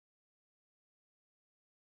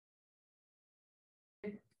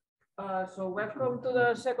So welcome to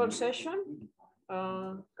the second session.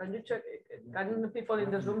 Can you check? Can people in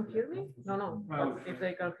the Zoom hear me? No. If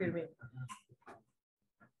they can hear me.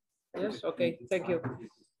 Yes. Okay. Thank you.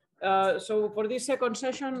 So for this second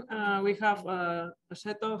session, we have a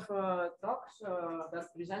set of talks that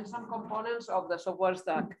present some components of the software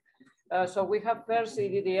stack. So we have first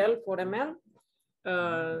EDDL for ML,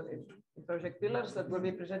 project pillars that will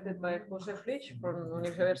be presented by Jose Flitsch from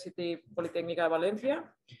University Polytechnic Valencia.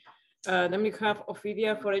 Then we have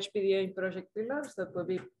Ophidia for HPDA project pillars that will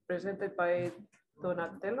be presented by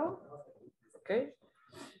Donatello. Okay.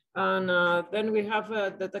 And then we have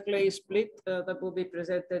the Clay split that will be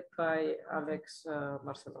presented by Alex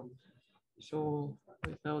Barcelona. So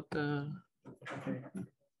without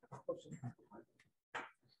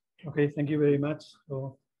Okay, thank you very much.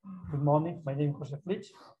 So, good morning. My name is Jose Flitsch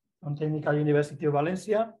from Technical University of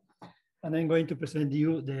Valencia, and I'm going to present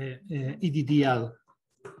you the EDDL.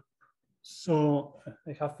 So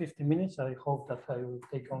I have 15 minutes. I hope that I will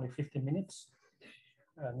take only 15 minutes,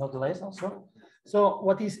 not less also. So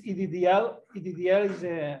what is EDDL?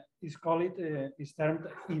 EDDL is called, is termed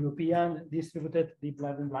European Distributed Deep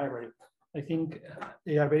Learning Library. I think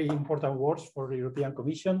they are very important words for the European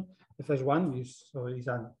Commission. The first one is, so it's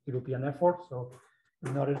an European effort. So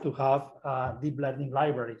in order to have a deep learning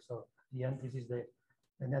library, so at the end, this is the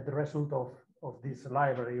net result of this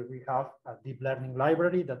library. We have a deep learning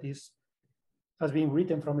library that has been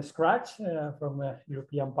written from scratch from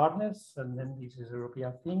European partners. And then this is a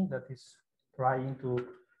European thing that is trying to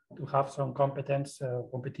have some competence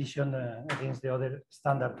competition against the other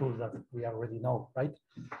standard tools that we already know, right?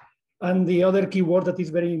 And the other keyword that is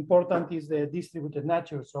very important is the distributed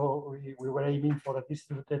nature. So we were aiming for a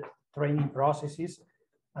distributed training processes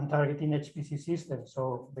and targeting HPC systems.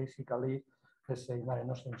 So basically, let's say Mare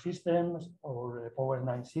Nostrum systems or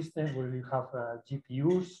Power9 systems where you have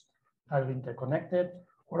GPUs highly interconnected,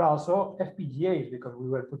 or also FPGAs, because we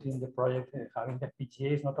were putting the project having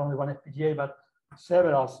FPGAs, not only one FPGA, but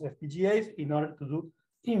several FPGAs in order to do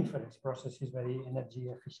inference processes very energy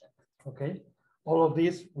efficient, okay? All of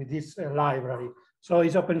this with this library. So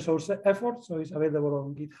it's open source effort, so it's available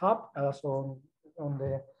on GitHub, also on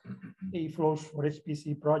the eFlows for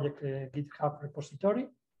HPC project GitHub repository.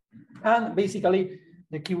 And basically,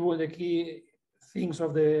 the key things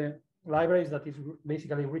of the library is that it's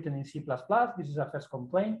basically written in C++. This is a first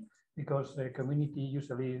complaint because the community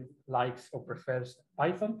usually likes or prefers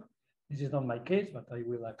Python. This is not my case, but I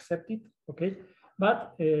will accept it, okay?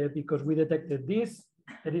 But because we detected this,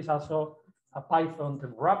 there is also a Python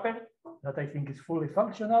wrapper that I think is fully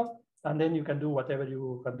functional. And then you can do whatever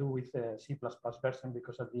you can do with the C++ version,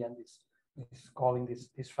 because at the end it's calling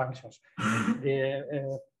these functions.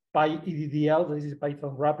 The PyEDDL, this is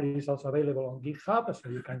Python wrapper, is also available on GitHub, so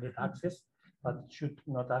you can get access, but should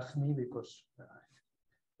not ask me because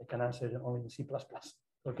I can answer only in C++,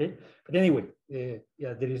 okay? But anyway,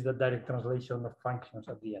 yeah, there is the direct translation of functions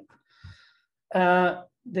at the end.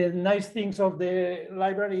 The nice things of the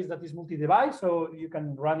library is that it's multi-device, so you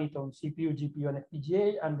can run it on CPU, GPU, and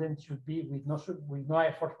FPGA, and then should be with no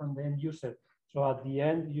effort from the end user. So at the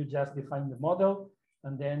end, you just define the model,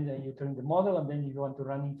 and then you turn the model, and then you want to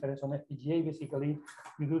run inference on FPGA. Basically,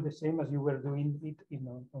 you do the same as you were doing it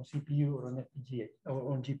on CPU or on FPGA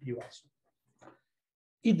or on GPU also.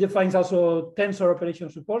 It defines also tensor operation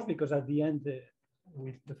support, because at the end,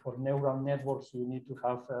 for neural networks, you need to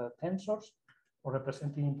have tensors for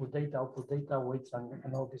representing input data, output data, weights,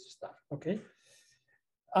 and all this stuff, okay?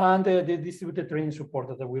 And the distributed training support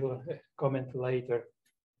that I will comment later.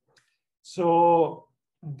 So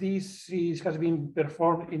this has been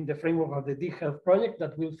performed in the framework of the Deep Health project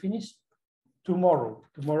that will finish tomorrow.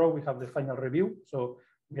 Tomorrow we have the final review, so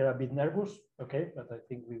we are a bit nervous, okay? But I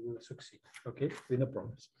think we will succeed, okay? With no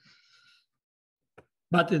problems.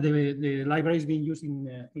 But the library is being used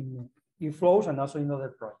in eFlows and also in other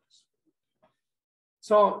projects.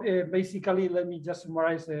 So basically, let me just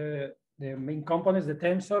summarize the main components. The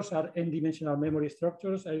tensors are n-dimensional memory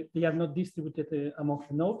structures. They are not distributed among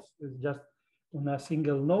the nodes, it's just on a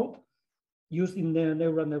single node used in the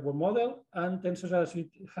neural network model. And tensors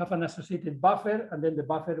have an associated buffer, and then the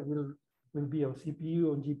buffer will be on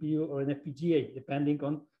CPU, on GPU, or an FPGA, depending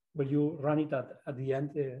on where you run it at the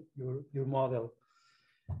end, your model.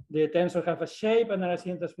 The tensors have a shape and are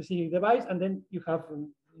assigned to a specific device, and then you have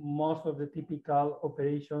most of the typical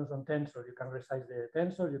operations on tensor. You can resize the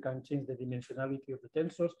tensor, you can change the dimensionality of the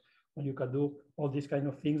tensors, and you can do all these kind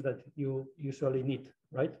of things that you usually need,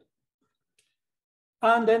 right?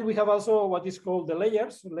 And then we have also what is called the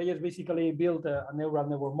layers. Layers basically build a neural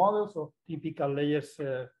network model. So typical layers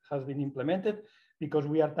has been implemented because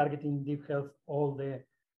we are targeting deep health all the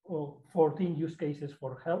 14 use cases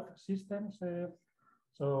for health systems.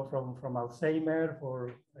 So from Alzheimer,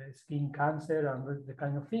 for skin cancer and the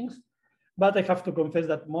kind of things. But I have to confess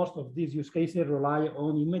that most of these use cases rely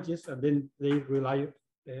on images, and then they rely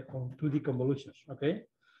on 2D convolutions, okay?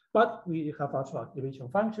 But we have also activation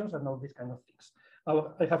functions and all these kind of things.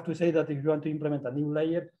 I have to say that if you want to implement a new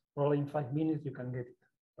layer, probably in 5 minutes you can get it,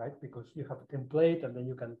 right? Because you have a template and then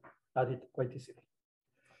you can add it quite easily.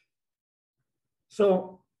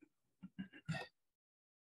 So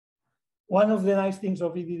one of the nice things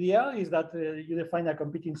of EDDL is that you define a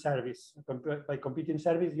competing service. By competing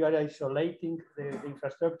service, you are isolating the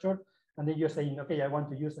infrastructure, and then you're saying, okay, I want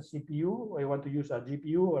to use a CPU, or I want to use a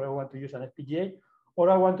GPU, or I want to use an FPGA, or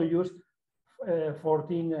I want to use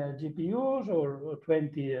 14 GPUs or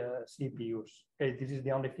 20 CPUs. Okay, this is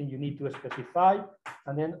the only thing you need to specify,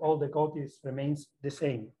 and then all the code remains the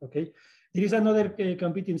same. Okay, there is another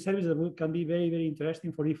competing service that can be very, very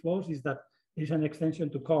interesting for eFlows, is that there is an extension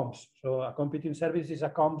to comms. So a competing service is a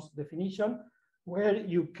comms definition where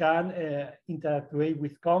you can interact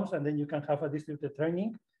with comms, and then you can have a distributed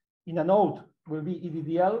training. In a node will be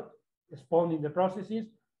EDDL spawning the processes,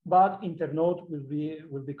 but internode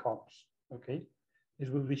will be comms. Okay, this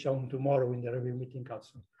will be shown tomorrow in the review meeting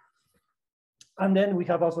also. And then we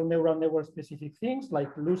have also neural network specific things like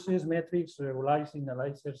losses, metrics, regularizers,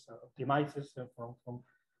 analyzers, optimizers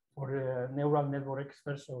for neural network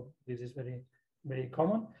experts. So this is very, very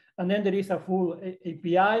common. And then there is a full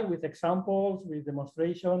API with examples, with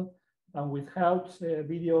demonstration, and with helps,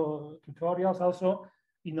 video tutorials also,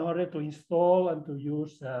 in order to install and to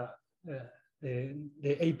use the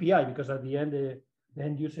API, because at the end, the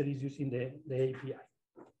end user is using the API.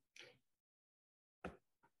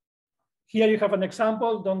 Here you have an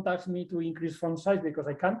example. Don't ask me to increase font size because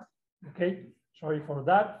I can't. Okay, sorry for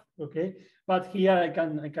that. Okay, but here I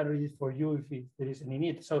can read it for you if there is any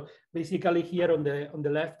need. So basically, here on the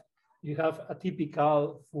left, you have a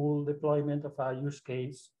typical full deployment of a use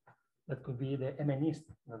case that could be the MNIST.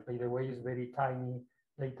 That, by the way, is very tiny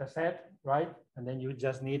data set, right? And then you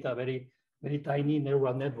just need a very, very tiny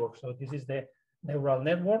neural network. So this is the neural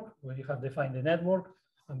network where you have defined the network,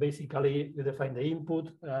 and basically you define the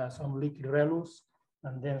input, some leaky relus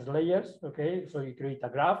and dense layers. Okay, so you create a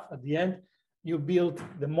graph. At the end, you build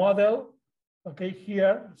the model. Okay,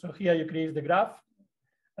 here, so here you create the graph,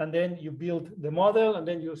 and then you build the model, and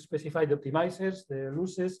then you specify the optimizers, the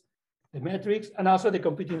losses, the metrics, and also the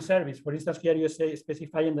computing service. For instance, here you say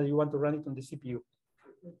specifying that you want to run it on the CPU.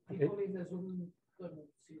 Okay.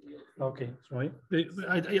 Okay, sorry.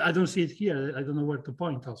 I don't see it here. I don't know where to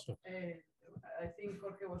point also. I think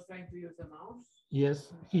Jorge was trying to use the mouse.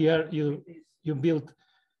 Yes, here you build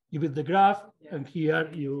the graph, yeah. And here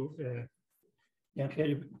you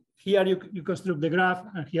you construct the graph,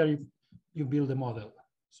 and here you build the model.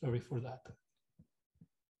 Sorry for that.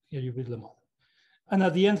 Here you build the model, and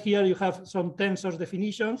at the end here you have some tensors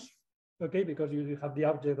definitions. Okay, because you have the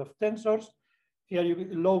object of tensors. Here you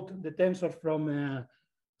load the tensor from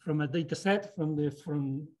a data set from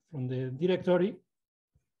the directory.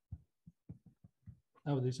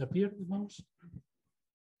 Now disappear the mouse.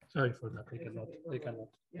 Sorry for that. They cannot.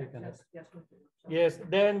 Yes.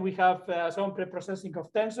 Then we have some pre-processing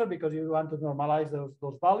of tensor because you want to normalize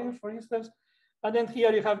those values, for instance. And then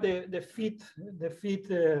here you have the fit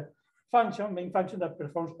function, main function that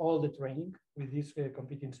performs all the training with this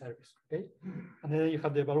computing service. Okay. And then you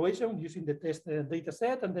have the evaluation using the test data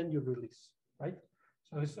set, and then you release, right?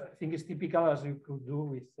 So I think it's typical as you could do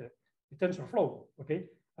with TensorFlow. Okay.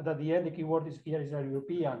 And at the end, the keyword is here is a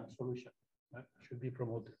European solution that should be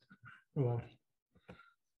promoted.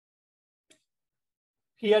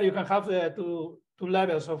 Here you can have the two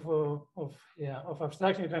levels of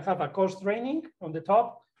abstraction. You can have a course training on the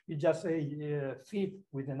top. You just say fit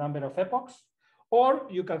with the number of epochs, or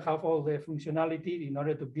you can have all the functionality in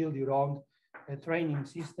order to build your own training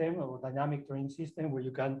system or dynamic training system where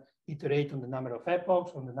you can iterate on the number of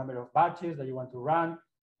epochs, on the number of batches that you want to run.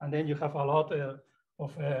 And then you have a lot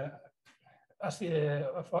of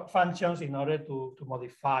functions in order to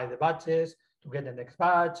modify the batches, to get the next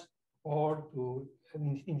batch, or to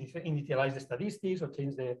initialize the statistics or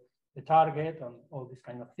change the target, and all these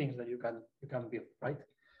kind of things that you can build, right?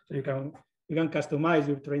 So you can customize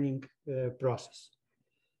your training process.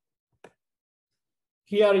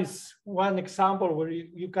 Here is one example where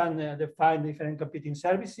you can define different computing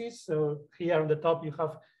services. So here on the top you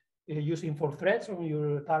have using 4 threads on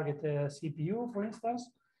your target CPU, for instance.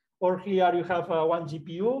 Or here you have one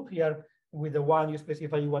GPU. Here with the one you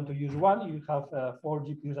specify you want to use one. You have 4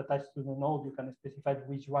 GPUs attached to the node. You can specify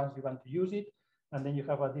which ones you want to use it. And then you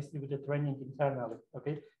have a distributed training internally.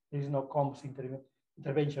 Okay, there is no comps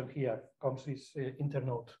intervention here, comes is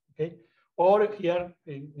internode, okay? Or here,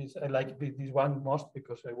 I like this one most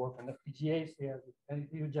because I work on FPGAs here, and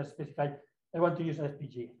you just specify, I want to use an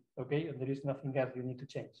FPGA, okay? And there is nothing else you need to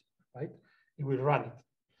change, right? You will run it.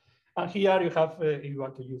 And here you have, if you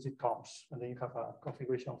want to use it, comps, and then you have a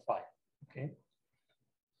configuration file, okay?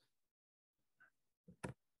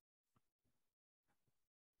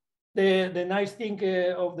 The nice thing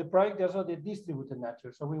of the project is also the distributed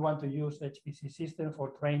nature. So we want to use HPC system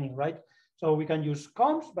for training, right? So we can use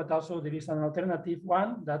comps, but also there is an alternative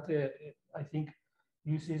one that I think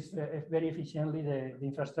uses very efficiently the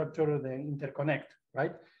infrastructure, the interconnect,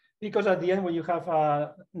 right? Because at the end, when you have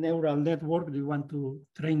a neural network, you want to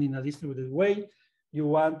train in a distributed way. You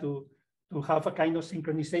want to have a kind of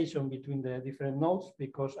synchronization between the different nodes,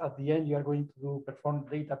 because at the end, you are going to perform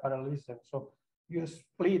data parallelism. So you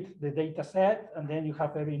split the data set, and then you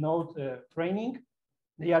have every node training.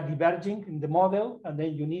 They are diverging in the model, and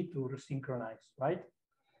then you need to synchronize, right?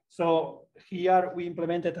 So here we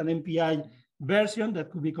implemented an MPI version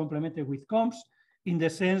that could be complemented with comps, in the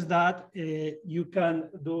sense that you can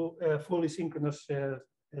do fully synchronous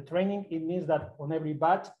training. It means that on every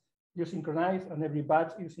batch you synchronize, on every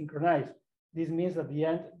batch you synchronize. This means at the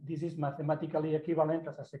end, this is mathematically equivalent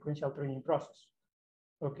as a sequential training process,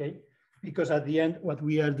 okay? Because at the end, what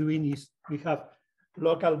we are doing is we have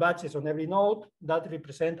local batches on every node that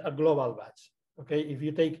represent a global batch, okay? If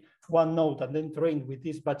you take one node and then train with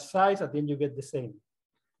this batch size, at the end you get the same.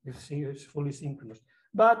 You see, it's fully synchronous.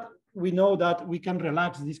 But we know that we can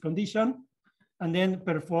relax this condition and then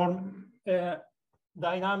perform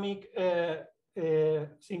dynamic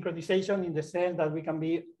synchronization, in the sense that we can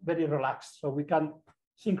be very relaxed. So we can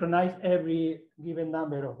synchronize every given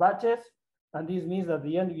number of batches. And this means that at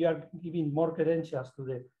the end, we are giving more credentials to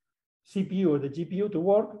the CPU or the GPU to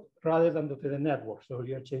work rather than to the network. So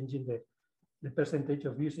we are changing the percentage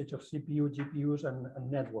of usage of CPU, GPUs,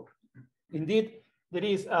 and network. Indeed, there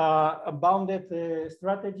is a bounded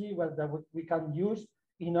strategy that we can use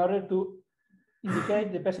in order to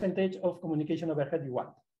indicate the percentage of communication overhead you want.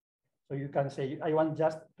 So you can say, I want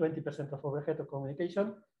just 20% of overhead of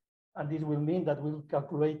communication, and this will mean that we'll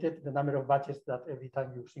calculate the number of batches that every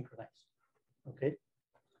time you synchronize. Okay.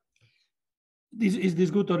 Is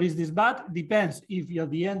this good or is this bad? Depends. If at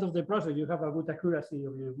the end of the process you have a good accuracy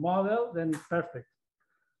of your model, then it's perfect.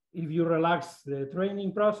 If you relax the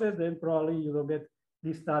training process, then probably you don't get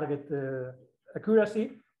this target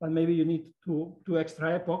accuracy, but maybe you need two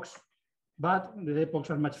extra epochs, but the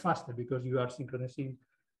epochs are much faster because you are synchronizing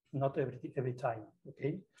not every time,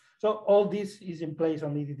 okay? So all this is in place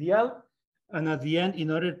on EDDL, and at the end,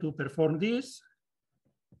 in order to perform this,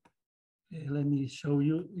 let me show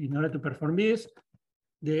you, in order to perform this,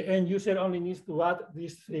 the end user only needs to add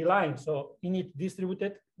these 3 lines. So init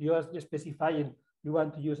distributed, you are specifying you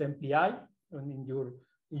want to use MPI in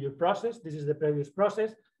your process. This is the previous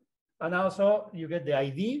process. And also you get the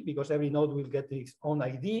ID, because every node will get its own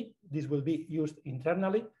ID. This will be used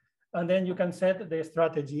internally. And then you can set the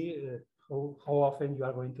strategy, how often you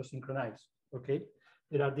are going to synchronize, okay?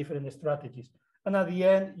 There are different strategies. And at the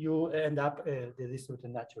end, you end up the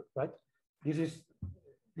distributed nature, right? This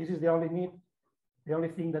is the only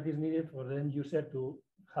thing that is needed for the end user to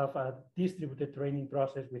have a distributed training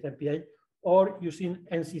process with MPI, or using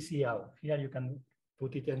NCCL. Here you can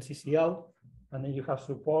put it NCCL, and then you have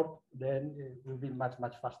support, then it will be much,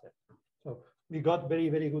 much faster. So we got very,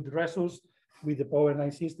 very good results with the Power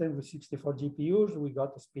 9 system with 64 GPUs. We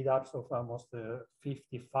got speed ups of almost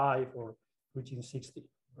 55 or reaching 60,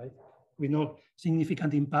 right? We know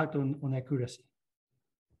significant impact on accuracy.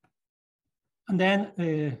 And then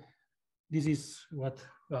this is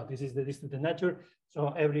this is the distributed nature.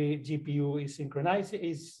 So every GPU is synchronized,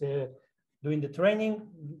 is doing the training,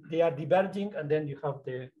 they are diverging, and then you have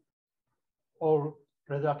the all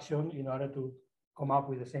reduction in order to come up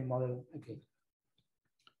with the same model again.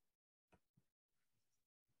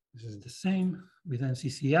 This is the same with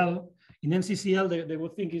NCCL. In NCCL, the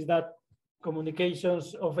good thing is that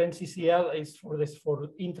communications of NCCL is for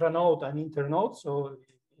intranode and internode, so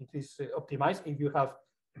it is optimized if you have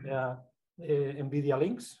NVIDIA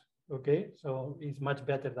links, okay? So it's much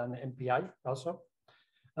better than MPI also.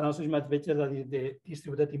 And also it's much better than the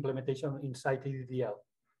distributed implementation inside EDDL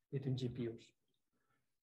between GPUs.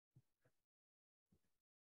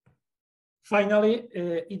 Finally,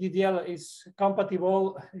 EDDL is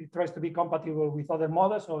compatible. It tries to be compatible with other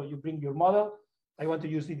models. So you bring your model. I want to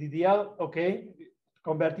use EDDL, okay?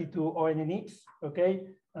 Convert it to ONNX, okay?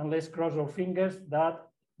 And let's cross our fingers that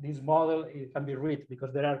this model can be read,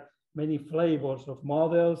 because there are many flavors of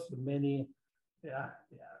models, many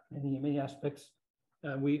aspects.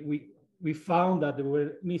 We we found that there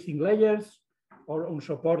were missing layers or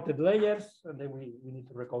unsupported layers, and then we need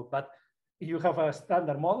to recode. But if you have a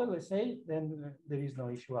standard model, let's say, then there is no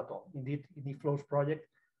issue at all. Indeed, in the Flows project,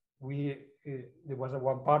 there was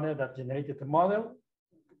one partner that generated the model,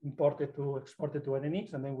 exported to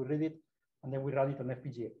NNX, and then we read it, and then we run it on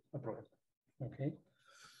FPGA, no problem. Okay.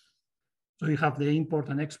 So you have the import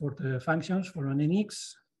and export functions for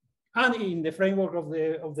NNX. And in the framework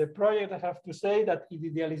of the project, I have to say that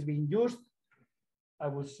EDDL is being used. I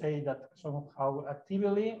would say that somehow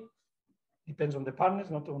actively, depends on the partners,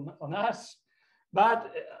 not on us.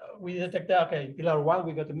 But we detected, okay, in pillar 1,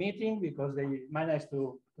 we got a meeting because they managed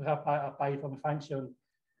to have a Python function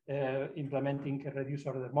implementing reduced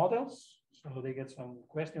order models. So they get some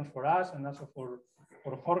questions for us and also for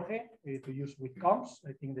Jorge to use with comps.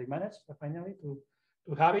 I think they managed finally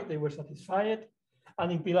to have it. They were satisfied.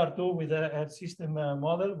 And in pillar 2, with a system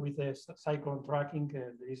model with a cyclone tracking,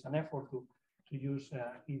 there is an effort to use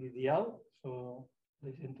EDDL. So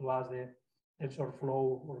they send to us the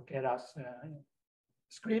TensorFlow or Keras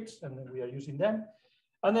scripts, and then we are using them.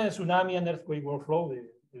 And then tsunami and earthquake workflow,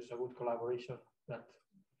 there's a good collaboration that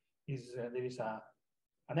is, there is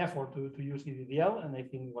an effort to use EDDL, and I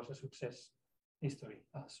think it was a success history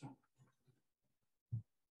also.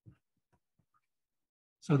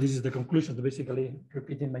 So this is the conclusion, basically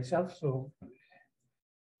repeating myself. So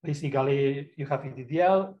basically you have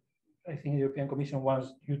EDDL. I think the European Commission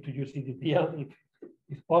wants you to use EDDL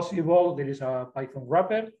if possible. There is a Python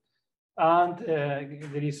wrapper, and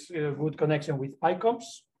there is a good connection with PyComps.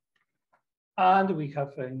 And we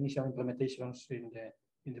have initial implementations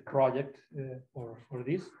in the project for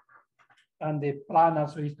this. And the plan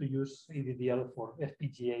also is to use EDDL for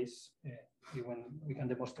FPGAs when we can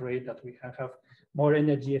demonstrate that we can have more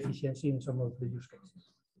energy efficiency in some of the use cases.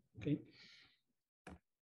 Okay.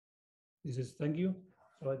 This is, thank you.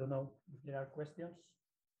 So I don't know if there are questions.